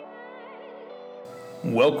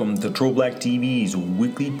Welcome to Troll Black TV's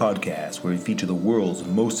weekly podcast where we feature the world's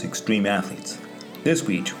most extreme athletes. This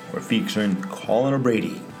week, we're featuring COLIN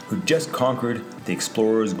BRADY, who just conquered the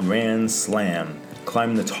Explorer's Grand Slam,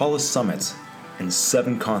 climbing the tallest summits in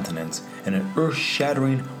 7 continents in an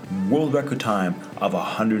earth-shattering world record time of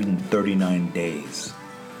 139 days.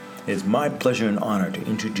 It is my pleasure and honor to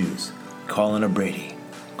introduce COLIN BRADY.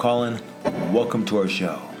 COLIN, welcome to our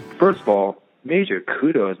show. First of all, major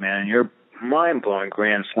kudos, man. You're mind-blowing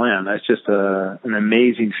Grand Slam. That's just an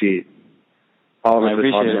amazing feat. I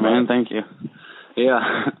appreciate it, man. Thank you.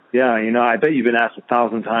 Yeah. Yeah, I bet you've been asked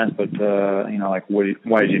 1,000 times, but,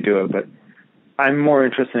 why did you do it? But I'm more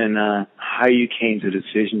interested in how you came to the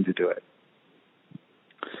decision to do it.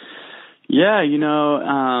 Yeah,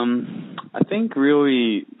 I think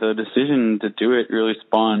really the decision to do it really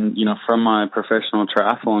spawned, from my professional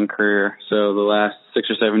triathlon career. So the last 6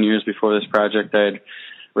 or 7 years before this project, I'd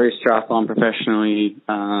raced triathlon professionally,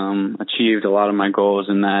 achieved a lot of my goals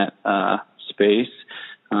in that space,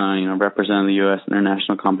 represented the U.S.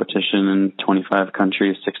 international competition in 25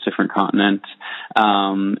 countries, 6 different continents,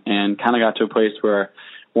 and kind of got to a place where I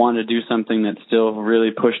wanted to do something that still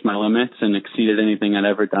really pushed my limits and exceeded anything I'd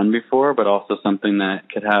ever done before, but also something that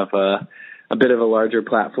could have a bit of a larger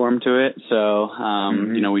platform to it. So,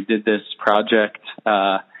 we did this project,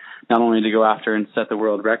 not only to go after and set the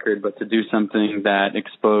world record, but to do something that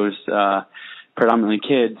exposed predominantly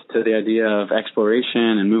kids to the idea of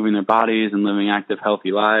exploration and moving their bodies and living active,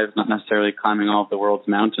 healthy lives, not necessarily climbing all of the world's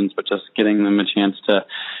mountains, but just getting them a chance to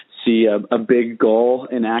see a big goal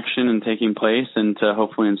in action and taking place, and to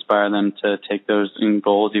hopefully inspire them to take those in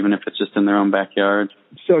goals, even if it's just in their own backyard.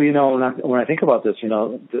 So, when I think about this,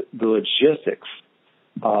 the logistics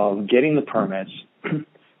of getting the permits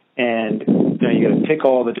and you got to pick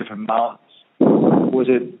all the different mountains. Was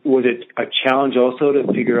it a challenge also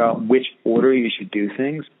to figure out which order you should do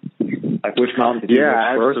things? Like which mountain to do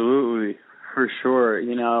first? Absolutely, for sure.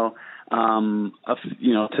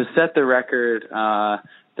 To set the record,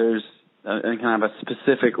 there's kind of a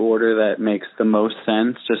specific order that makes the most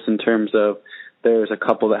sense, just in terms of there's a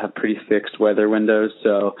couple that have pretty fixed weather windows.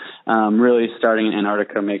 So really starting in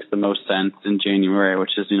Antarctica makes the most sense in January,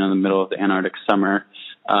 which is, the middle of the Antarctic summer.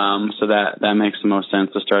 So that makes the most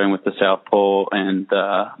sense. So starting with the South Pole and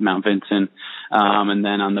Mount Vincent. And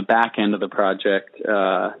then on the back end of the project,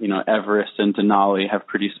 Everest and Denali have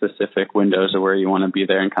pretty specific windows of where you want to be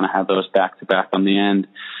there and kind of have those back to back on the end.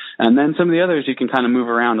 And then some of the others you can kind of move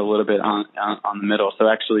around a little bit on the middle. So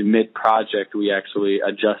actually mid-project, we actually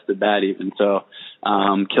adjusted that even. So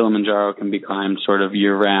Kilimanjaro can be climbed sort of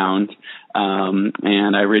year-round.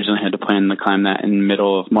 And I originally had to plan to climb that in the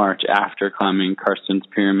middle of March after climbing Karstens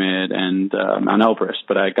Pyramid and Mount Elbrus.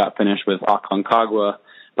 But I got finished with Aconcagua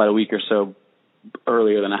about a week or so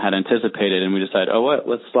earlier than I had anticipated. And we decided,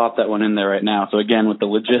 let's slot that one in there right now. So again, with the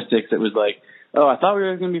logistics, it was like, I thought we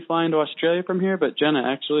were going to be flying to Australia from here, but Jenna,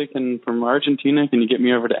 actually, from Argentina, can you get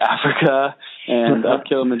me over to Africa and up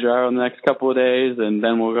Kilimanjaro in the next couple of days, and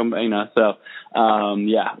then we'll come, So,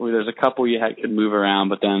 there's a couple you could move around,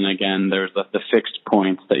 but then again, there's the fixed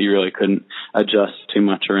points that you really couldn't adjust too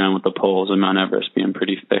much around, with the poles and Mount Everest being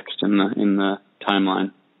pretty fixed in the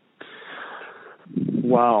timeline.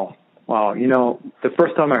 Wow. The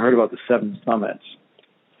first time I heard about the 7 summits,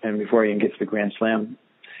 and before I even get to the Grand Slam,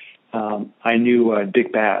 I knew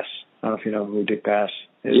Dick Bass. I don't know if you know who Dick Bass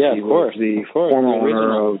is. Yeah, of course. The former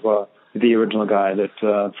owner of the original guy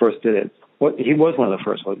that first did it. He was one of the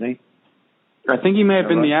first, wasn't he? I think he may have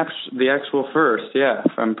been the actual first. Yeah,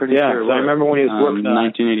 I'm pretty sure. Yeah, I remember when he was working on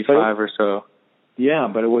 1985 or so. Yeah,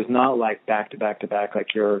 but it was not like back to back to back like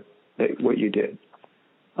what you did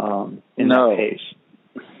in that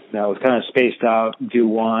pace. No, it was kind of spaced out. Do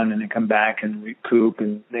one and then come back and recoup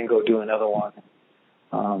and then go do another one.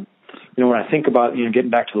 When I think about, getting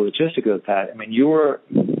back to the logistics of that, you were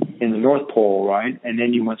in the North Pole, right? And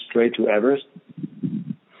then you went straight to Everest?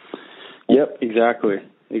 Yep, exactly.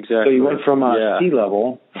 So you went from sea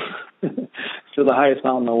level to the highest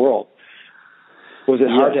mountain in the world. Was it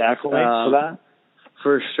hard to acclimate for that?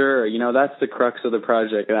 For sure. That's the crux of the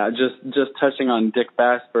project. Just touching on Dick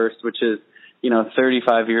Bass first, which is,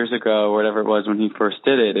 35 years ago or whatever it was when he first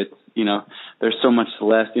did it, it's, there's so much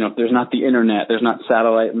less, there's not the internet, there's not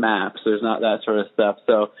satellite maps, there's not that sort of stuff.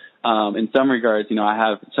 So in some regards, I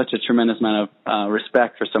have such a tremendous amount of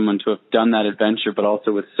respect for someone to have done that adventure, but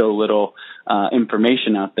also with so little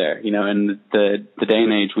information out there. In the day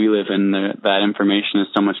and age we live in, that information is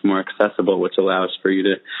so much more accessible, which allows for you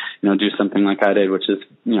to, do something like I did, which is,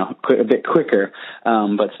 a bit quicker.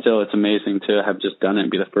 But still, it's amazing to have just done it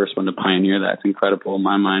and be the first one to pioneer that. It's incredible in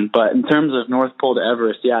my mind. But in terms of North Pole to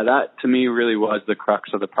Everest, that to me really was the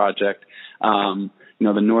crux of the project.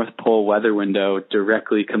 The North Pole weather window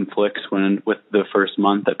directly conflicts with the first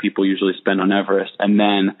month that people usually spend on Everest. And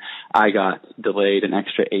then I got delayed an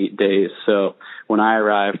extra 8 days. So when I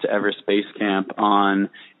arrived to Everest Base Camp on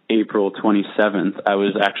April 27th, I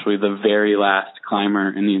was actually the very last climber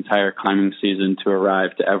in the entire climbing season to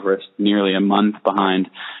arrive to Everest, nearly a month behind,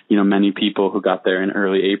 many people who got there in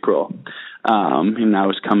early April. And I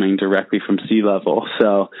was coming directly from sea level.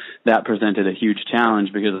 So that presented a huge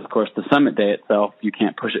challenge because, of course, the summit day itself, you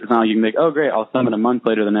can't push it. It's not like you can think, oh, great, I'll summit a month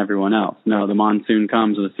later than everyone else. No, the monsoon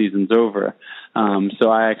comes and the season's over. So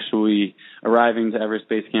I actually, arriving to Everest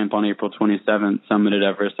Base Camp on April 27th, summited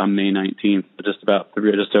Everest on May 19th,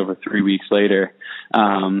 just over 3 weeks later.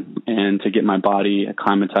 And to get my body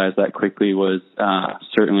acclimatized that quickly was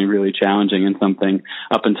certainly really challenging, and something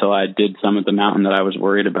up until I did summit the mountain that I was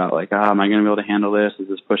worried about, like, am I going to be able to handle this? Is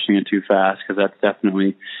this pushing it too fast? Because that's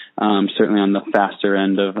definitely certainly on the faster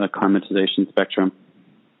end of the acclimatization spectrum.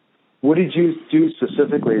 What did you do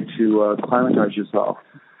specifically to acclimatize yourself?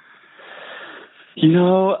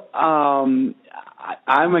 I'm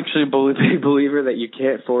actually a big believer that you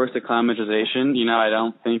can't force acclimatization. I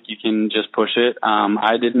don't think you can just push it.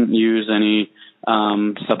 I didn't use any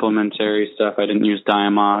supplementary stuff. I didn't use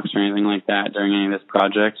Diamox or anything like that during any of this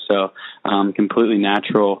project. So completely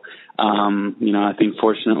natural. I think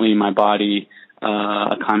fortunately my body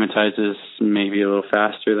acclimatizes maybe a little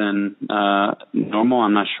faster than normal.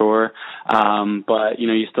 I'm not sure. But,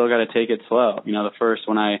 you still got to take it slow. The first,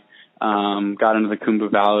 when I got into the Khumbu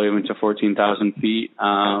Valley, went to 14,000 feet,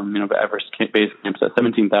 but Everest Base Camp's at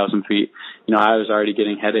 17,000 feet. I was already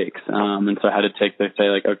getting headaches. And so I had to say,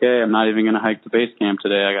 okay, I'm not even going to hike the base camp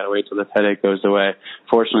today. I got to wait till this headache goes away.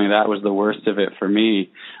 Fortunately, that was the worst of it for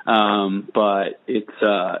me. But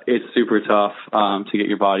it's super tough, to get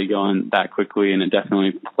your body going that quickly. And it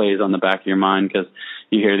definitely plays on the back of your mind because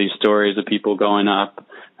you hear these stories of people going up,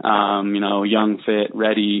 young, fit,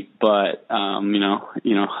 ready, but,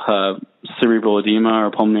 cerebral edema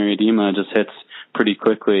or pulmonary edema just hits pretty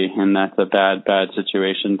quickly, and that's a bad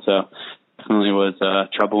situation. So definitely was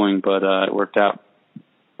troubling, but it worked out.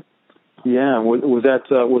 Yeah. Was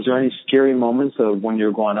there any scary moments of when you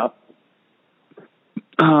were going up?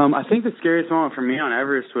 I think the scariest moment for me on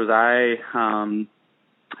Everest was I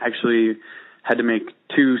actually had to make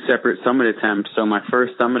 2 separate summit attempts. So my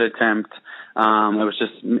first summit attempt, I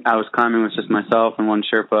was climbing with just myself and one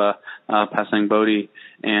Sherpa, Pasang Bodhi,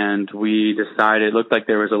 and we decided, it looked like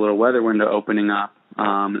there was a little weather window opening up.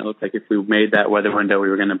 It looked like if we made that weather window, we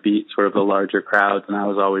were going to beat sort of the larger crowds, and I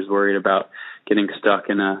was always worried about getting stuck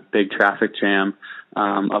in a big traffic jam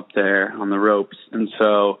up there on the ropes. And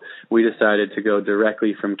so we decided to go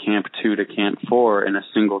directly from Camp 2 to Camp 4 in a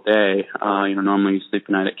single day. Normally you sleep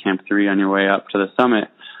a night at Camp 3 on your way up to the summit.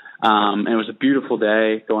 And it was a beautiful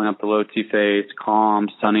day going up the Lhotse face, calm,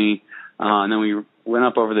 sunny. And then we went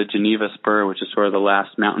up over the Geneva Spur, which is sort of the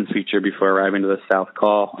last mountain feature before arriving to the South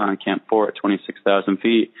Col on Camp 4 at 26,000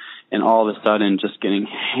 feet. And all of a sudden just getting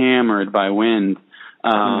hammered by wind.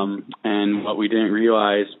 And what we didn't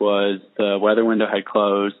realize was the weather window had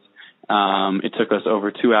closed. It took us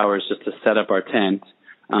over 2 hours just to set up our tent.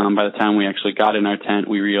 By the time we actually got in our tent,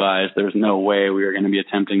 we realized there was no way we were going to be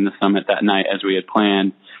attempting the summit that night as we had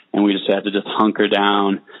planned. And we just had to hunker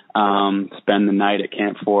down, spend the night at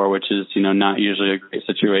Camp 4, which is, not usually a great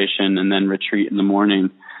situation, and then retreat in the morning.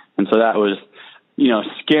 And so that was,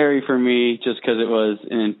 scary for me just because it was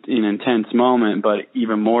an intense moment, but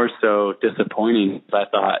even more so disappointing. I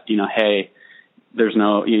thought, hey,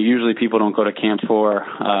 usually people don't go to Camp 4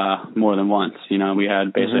 more than once. We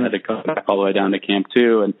had basically had to go back all the way down to Camp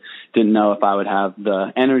 2 and didn't know if I would have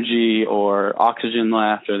the energy or oxygen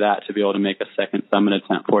left or that to be able to make a second summit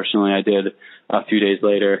attempt. Fortunately, I did a few days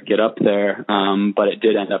later get up there, but it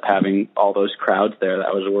did end up having all those crowds there that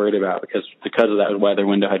I was worried about because of that weather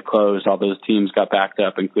window had closed. All those teams got backed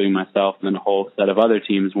up, including myself, and then a whole set of other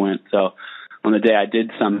teams went. So on the day I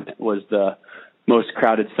did summit was the most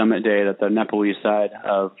crowded summit day that the Nepalese side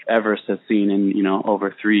of Everest has seen in,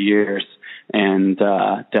 over 3 years, and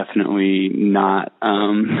definitely not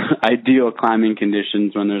ideal climbing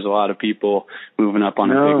conditions when there's a lot of people moving up on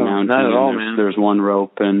a big mountain. Not at all, man. There's one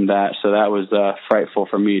rope and that, so that was frightful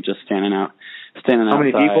for me just standing How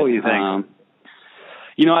many outside. people you think?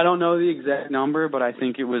 I don't know the exact number, but I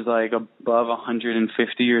think it was like above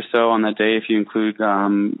 150 or so on that day if you include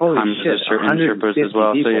climbers and Sherpas as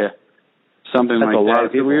well. People. So yeah, something That's like a lot that.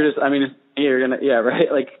 of people. The weirdest. I mean,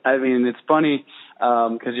 right. Like, I mean, it's funny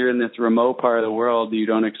because you're in this remote part of the world. You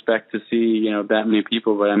don't expect to see that many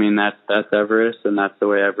people, but I mean that's Everest, and that's the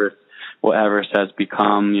way what Everest has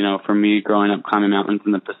become, for me growing up climbing mountains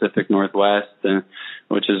in the Pacific Northwest,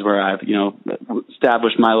 which is where I've,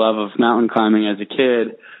 established my love of mountain climbing as a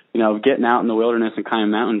kid. Getting out in the wilderness and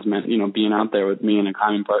climbing mountains meant, being out there with me and a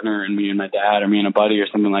climbing partner and me and my dad or me and a buddy or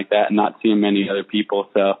something like that and not seeing many other people.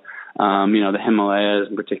 So, the Himalayas,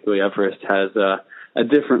 and particularly Everest, has a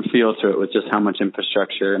different feel to it with just how much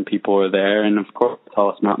infrastructure and people are there. And, of course, the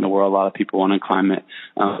tallest mountain in the world, a lot of people want to climb it.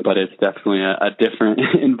 But it's definitely a different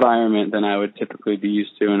environment than I would typically be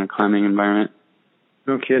used to in a climbing environment.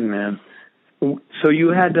 No kidding, man. So you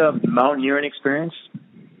had mountaineering experience?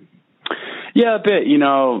 Yeah, a bit,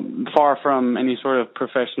 far from any sort of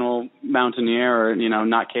professional mountaineer or,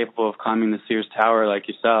 not capable of climbing the Sears Tower like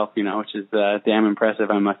yourself, which is damn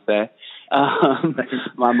impressive, I must say.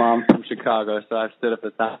 My mom's from Chicago, so I've stood up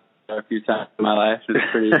at that a few times in my life.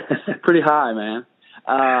 It's pretty high, man.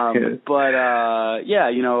 I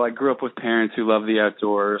grew up with parents who love the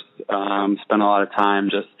outdoors, spent a lot of time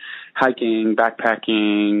just hiking,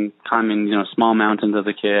 backpacking, climbing, small mountains as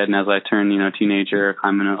a kid. And as I turned, teenager,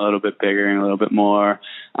 climbing a little bit bigger and a little bit more,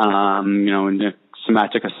 I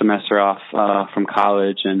took a semester off from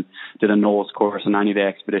college and did a NOLS course, a 90-day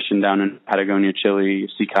expedition down in Patagonia, Chile,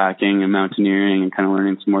 sea kayaking and mountaineering and kind of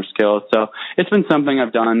learning some more skills. So it's been something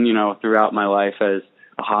I've done, throughout my life as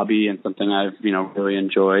a hobby and something I've, really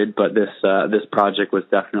enjoyed. But this project was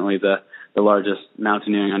definitely the largest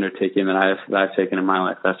mountaineering undertaking that I've taken in my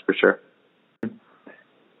life, that's for sure.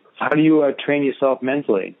 How do you train yourself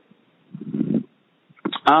mentally?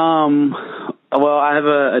 Well, I have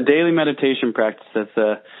a daily meditation practice that's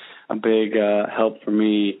a big help for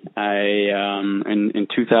me. In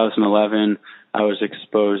 2011, I was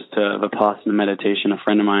exposed to Vipassana meditation. A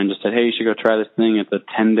friend of mine just said, "Hey, you should go try this thing. It's a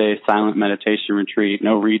 10-day silent meditation retreat.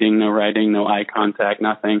 No reading, no writing, no eye contact,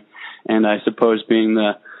 nothing." And I suppose being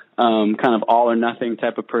the kind of all or nothing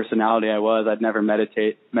type of personality I was, I'd never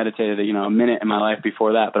meditated a minute in my life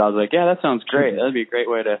before that. But I was like, yeah, that sounds great. That'd be a great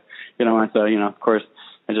way to, so, of course,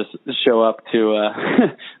 I just show up to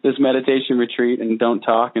this meditation retreat and don't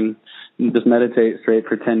talk and just meditate straight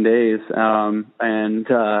for 10 days.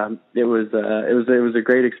 It was a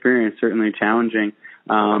great experience, certainly challenging,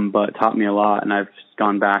 but taught me a lot. And I've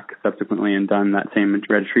gone back subsequently and done that same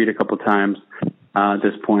retreat a couple times at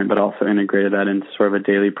this point, but also integrated that into sort of a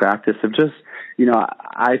daily practice of just,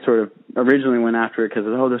 I sort of originally went after it because,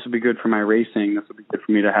 this would be good for my racing. This would be good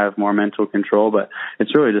for me to have more mental control. But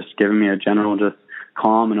it's really just given me a general just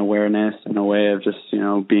calm and awareness and a way of just,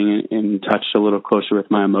 being in touch a little closer with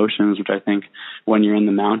my emotions, which I think when you're in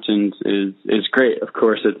the mountains is great. Of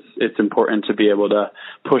course, it's important to be able to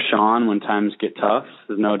push on when times get tough.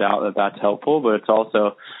 There's no doubt that that's helpful, but it's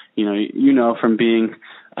also, from being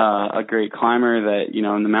a great climber that,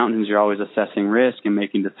 in the mountains, you're always assessing risk and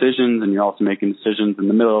making decisions, and you're also making decisions in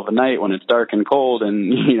the middle of the night when it's dark and cold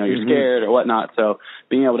and, you're scared or whatnot. So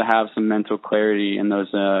being able to have some mental clarity in those,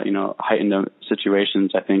 heightened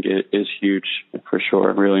situations, I think is huge for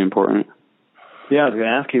sure. Really important. Yeah, I was going to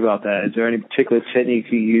ask you about that. Is there any particular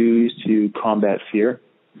technique you use to combat fear?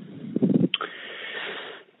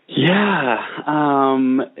 Yeah.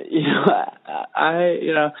 I'm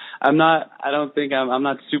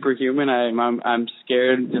not superhuman. I'm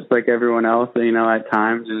scared just like everyone else, at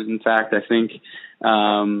times. And in fact, I think,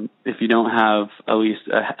 if you don't have at least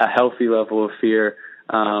a healthy level of fear,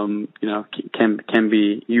 can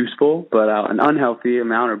be useful, but an unhealthy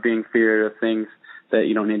amount or being feared of things that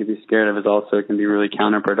you don't need to be scared of can be really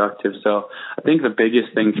counterproductive. So I think the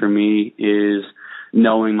biggest thing for me is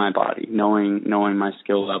knowing my body, knowing my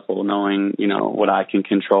skill level, knowing, what I can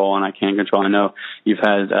control and I can't control. I know you've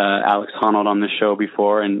had Alex Honnold on the show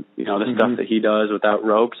before, and, the stuff that he does without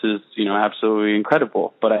ropes is, absolutely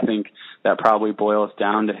incredible. But I think that probably boils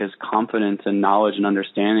down to his confidence and knowledge and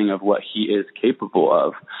understanding of what he is capable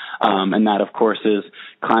of. And that, of course, is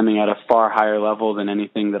climbing at a far higher level than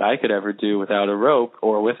anything that I could ever do without a rope,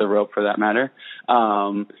 or with a rope for that matter,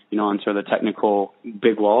 on sort of the technical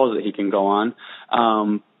big walls that he can go on.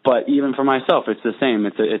 But even for myself, it's the same.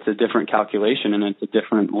 It's a different calculation and it's a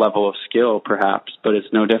different level of skill perhaps, but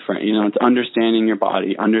it's no different. It's understanding your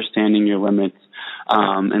body, understanding your limits,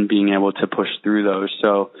 and being able to push through those.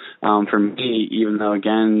 So, for me, even though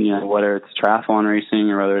again, whether it's triathlon racing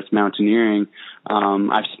or whether it's mountaineering,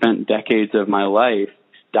 I've spent decades of my life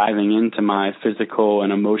diving into my physical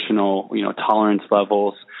and emotional, tolerance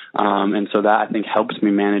levels. And so that, I think, helps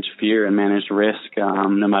me manage fear and manage risk,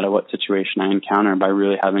 no matter what situation I encounter, by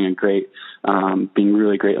really having being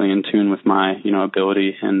really greatly in tune with my,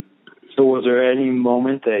 ability. And so was there any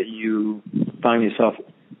moment that you found yourself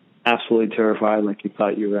absolutely terrified, like you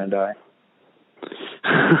thought you were going to die?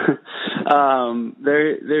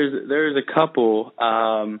 There's a couple.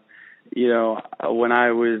 When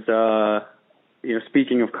I was,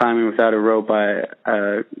 speaking of climbing without a rope,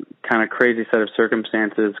 kind of crazy set of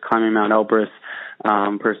circumstances, climbing Mount Elbrus,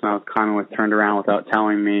 person I was climbing with turned around without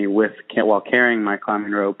telling me while carrying my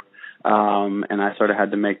climbing rope. And I sort of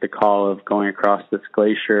had to make the call of going across this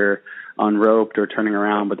glacier unroped or turning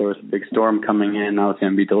around, but there was a big storm coming in. I was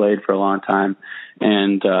going to be delayed for a long time.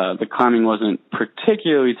 And the climbing wasn't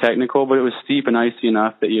particularly technical, but it was steep and icy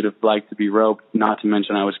enough that you'd have liked to be roped, not to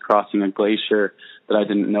mention I was crossing a glacier that I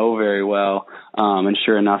didn't know very well. And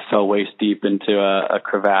sure enough, fell waist deep into a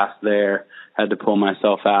crevasse there. Had to pull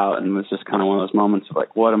myself out, and it was just kind of one of those moments of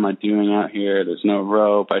like, what am I doing out here? There's no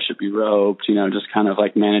rope. I should be roped, just kind of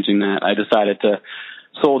like managing that. I decided to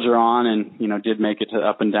soldier on and, did make it to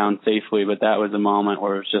up and down safely, but that was a moment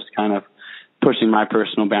where it was just kind of pushing my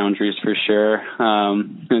personal boundaries for sure.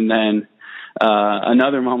 And then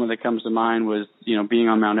another moment that comes to mind was, being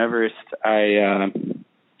on Mount Everest.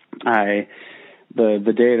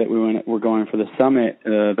 The day that we were going for the summit,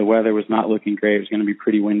 the weather was not looking great. It was going to be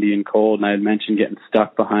pretty windy and cold, and I had mentioned getting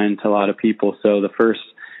stuck behind a lot of people. So the first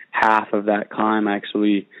half of that climb,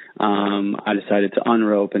 actually, I decided to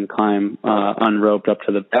unrope and climb unroped up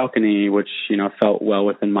to the balcony, which, felt well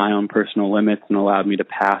within my own personal limits and allowed me to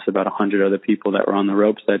pass about 100 other people that were on the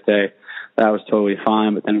ropes that day. That was totally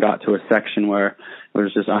fine, but then got to a section where it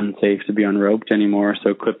was just unsafe to be unroped anymore,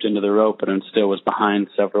 so clipped into the rope, but I still was behind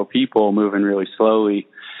several people moving really slowly.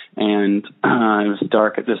 And it was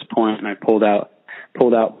dark at this point, and I pulled off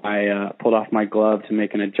my glove to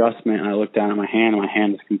make an adjustment, and I looked down at my hand, and my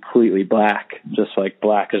hand is completely black, just like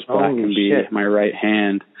black as black can be, my right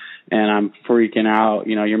hand. And I'm freaking out.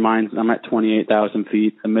 I'm at 28,000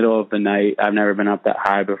 feet, the middle of the night. I've never been up that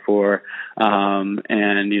high before.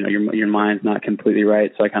 And your mind's not completely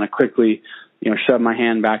right. So I kind of quickly, shove my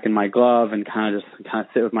hand back in my glove and kind of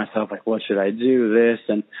sit with myself, like, what should I do? This.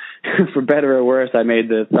 And for better or worse, I made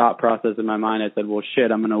the thought process in my mind. I said, well, shit,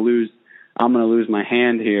 I'm going to lose my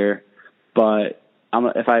hand here. But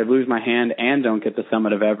if I lose my hand and don't get the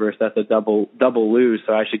summit of Everest, that's a double lose.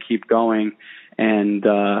 So I should keep going and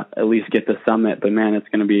at least get the summit. But man, it's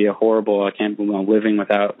going to be horrible. I can't believe I'm living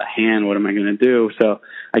without a hand. What am I going to do? So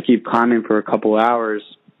I keep climbing for a couple hours.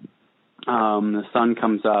 The sun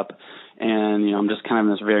comes up, and I'm just kind of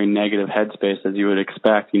in this very negative headspace, as you would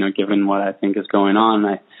expect, given what I think is going on.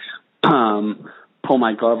 I pull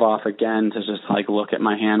my glove off again to just like look at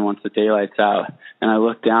my hand once the daylight's out, and I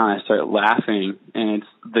look down, I start laughing, and it's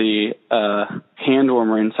the hand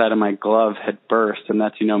warmer inside of my glove had burst, and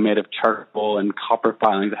that's made of charcoal and copper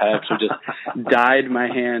filings. I actually just dyed my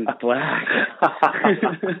hand black.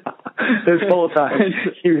 This whole time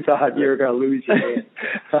you thought you were going to lose your hand.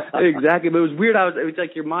 Exactly, but it was weird. It was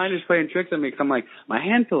like your mind is playing tricks on me, because I'm like, my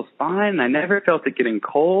hand feels fine. I never felt it getting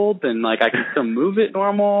cold, and like I can still move it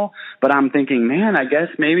normal, but I'm thinking, man, I guess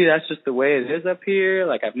maybe that's just the way it is up here.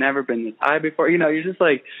 Like, I've never been this high before. You're just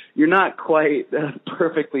like, you're not quite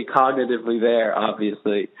perfectly cognitively there,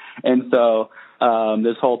 obviously. And so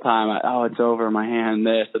this whole time, it's over, my hand,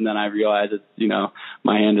 this, and then I realized it's,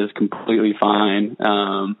 my hand is completely fine.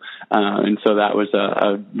 And so that was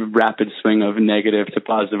a rapid swing of negative to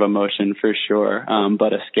positive emotion for sure.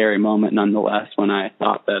 But a scary moment nonetheless when I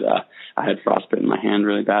thought that I had frostbitten my hand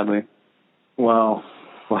really badly. Wow.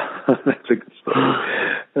 That's a good story.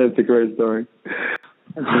 That's a great story.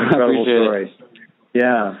 That's an incredible story.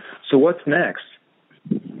 Yeah. So what's next?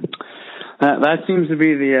 That seems to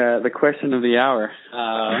be the question of the hour.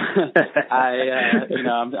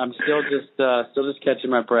 I'm still just catching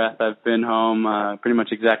my breath. I've been home pretty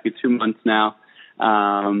much exactly 2 months now,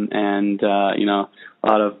 and a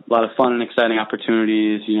lot of fun and exciting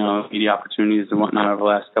opportunities, media opportunities and whatnot over the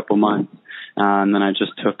last couple months. And then I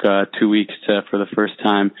just took 2 weeks for the first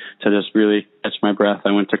time to just really catch my breath.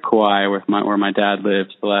 I went to Kauai where my dad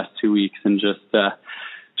lives the last 2 weeks and just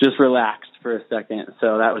relaxed for a second.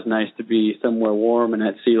 So that was nice to be somewhere warm and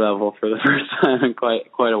at sea level for the first time in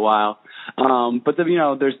quite a while. But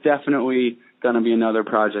there's definitely going to be another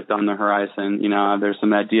project on the horizon. There's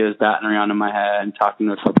some ideas batting around in my head and talking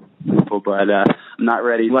to a couple people, but I'm not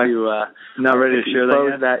ready to share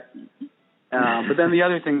that yet? But then the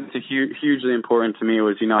other thing that's hugely important to me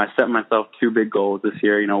was, I set myself 2 big goals this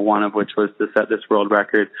year, one of which was to set this world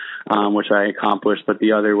record, which I accomplished, but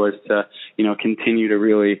the other was to, continue to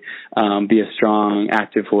really be a strong,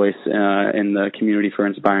 active voice in the community for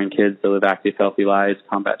inspiring kids to live active, healthy lives,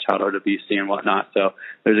 combat childhood obesity and whatnot. So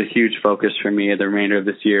there's a huge focus for me the remainder of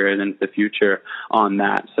this year and into the future on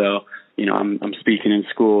that. So, I'm speaking in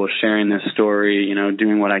schools, sharing this story,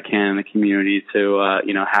 doing what I can in the community to,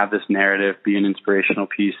 have this narrative be an inspirational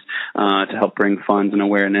piece to help bring funds and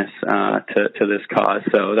awareness to this cause.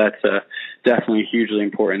 So that's definitely hugely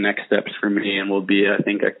important next steps for me, and will be, I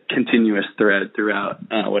think, a continuous thread throughout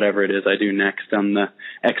whatever it is I do next on the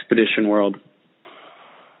expedition world.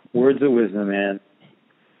 Words of wisdom, man.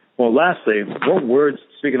 Well, lastly,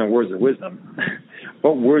 speaking of words of wisdom,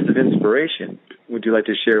 what words of inspiration would you like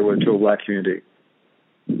to share with the Black community?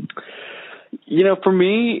 For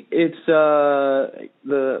me, it's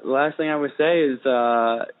the last thing I would say is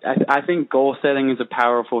I think goal setting is a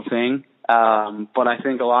powerful thing, but I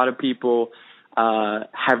think a lot of people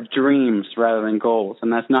have dreams rather than goals,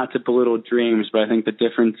 and that's not to belittle dreams, but I think the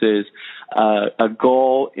difference is a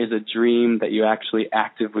goal is a dream that you actually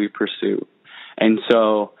actively pursue. And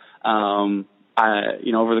so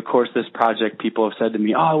over the course of this project, people have said to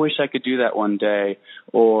me, I wish I could do that one day,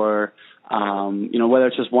 or whether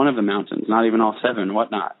it's just one of the mountains, not even all 7,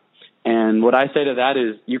 whatnot. And what I say to that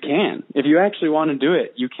is, you can. If you actually want to do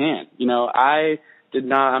it, you can.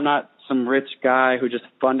 I'm not some rich guy who just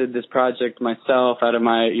funded this project myself out of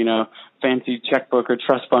my, fancy checkbook or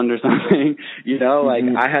trust fund or something.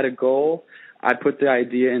 I had a goal. I put the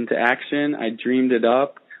idea into action. I dreamed it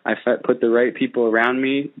up. I put the right people around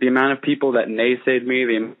me. The amount of people that naysayed me,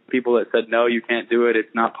 the amount of people that said, no, you can't do it,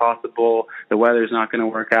 it's not possible, the weather's not going to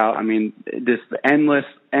work out. I mean, this endless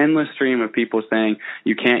stream of people saying,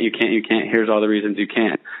 you can't, here's all the reasons you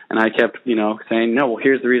can't. And I kept, saying, no, well,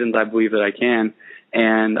 here's the reasons I believe that I can.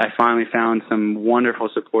 And I finally found some wonderful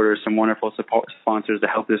supporters, some wonderful sponsors to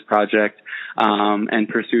help this project and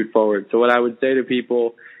pursued forward. So what I would say to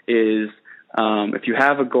people is, if you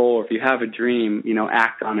have a goal, or if you have a dream,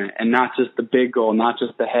 act on it, and not just the big goal, not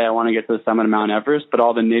just the, hey, I want to get to the summit of Mount Everest, but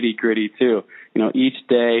all the nitty gritty too. Each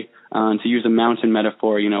day, to use a mountain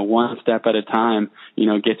metaphor, one step at a time,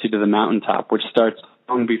 gets you to the mountaintop, which starts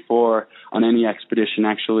long before on any expedition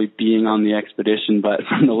actually being on the expedition, but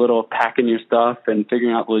from the little packing your stuff and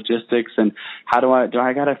figuring out the logistics and how do I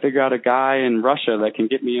got to figure out a guy in Russia that can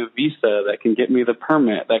get me a visa, that can get me the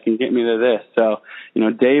permit, that can get me to this. So,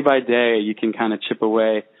 day by day, you can kind of chip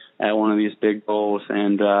away at one of these big goals.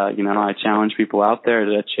 And, I challenge people out there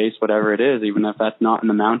to chase whatever it is, even if that's not in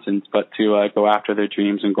the mountains, but to go after their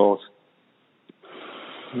dreams and goals.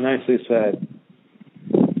 Nicely said.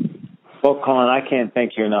 Well, Colin, I can't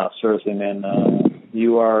thank you enough. Seriously, man.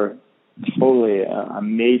 You are totally a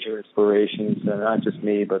major inspiration to not just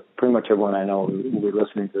me, but pretty much everyone I know who will be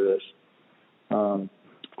listening to this.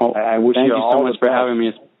 I wish thank you all so much for having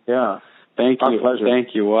me. Yeah. Thank you. Our pleasure.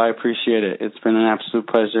 Thank you. Well, I appreciate it. It's been an absolute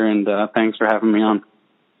pleasure, and thanks for having me on.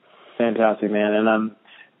 Fantastic, man. And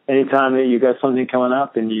anytime that you got something coming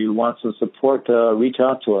up and you want some support, reach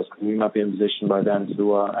out to us, because we might be in a position by then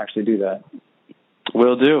to actually do that.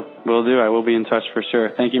 Will do. I will be in touch for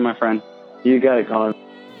sure. Thank you, my friend. You got it, Colin.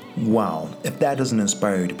 Wow, if that doesn't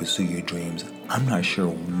inspire you to pursue your dreams, I'm not sure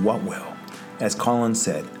what will. As Colin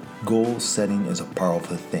said, goal setting is a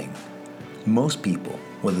powerful thing. Most people,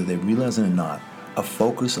 whether they realize it or not, are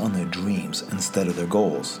focused on their dreams instead of their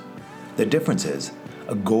goals. The difference is,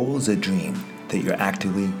 a goal is a dream that you're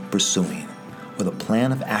actively pursuing, with a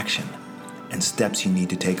plan of action and steps you need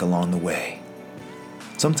to take along the way.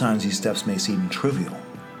 Sometimes these steps may seem trivial,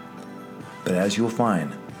 but as you'll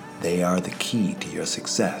find, they are the key to your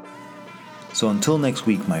success. So until next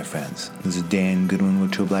week, my friends, this is Dan Goodwin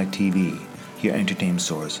with True Black TV, your entertainment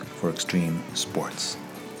source for extreme sports.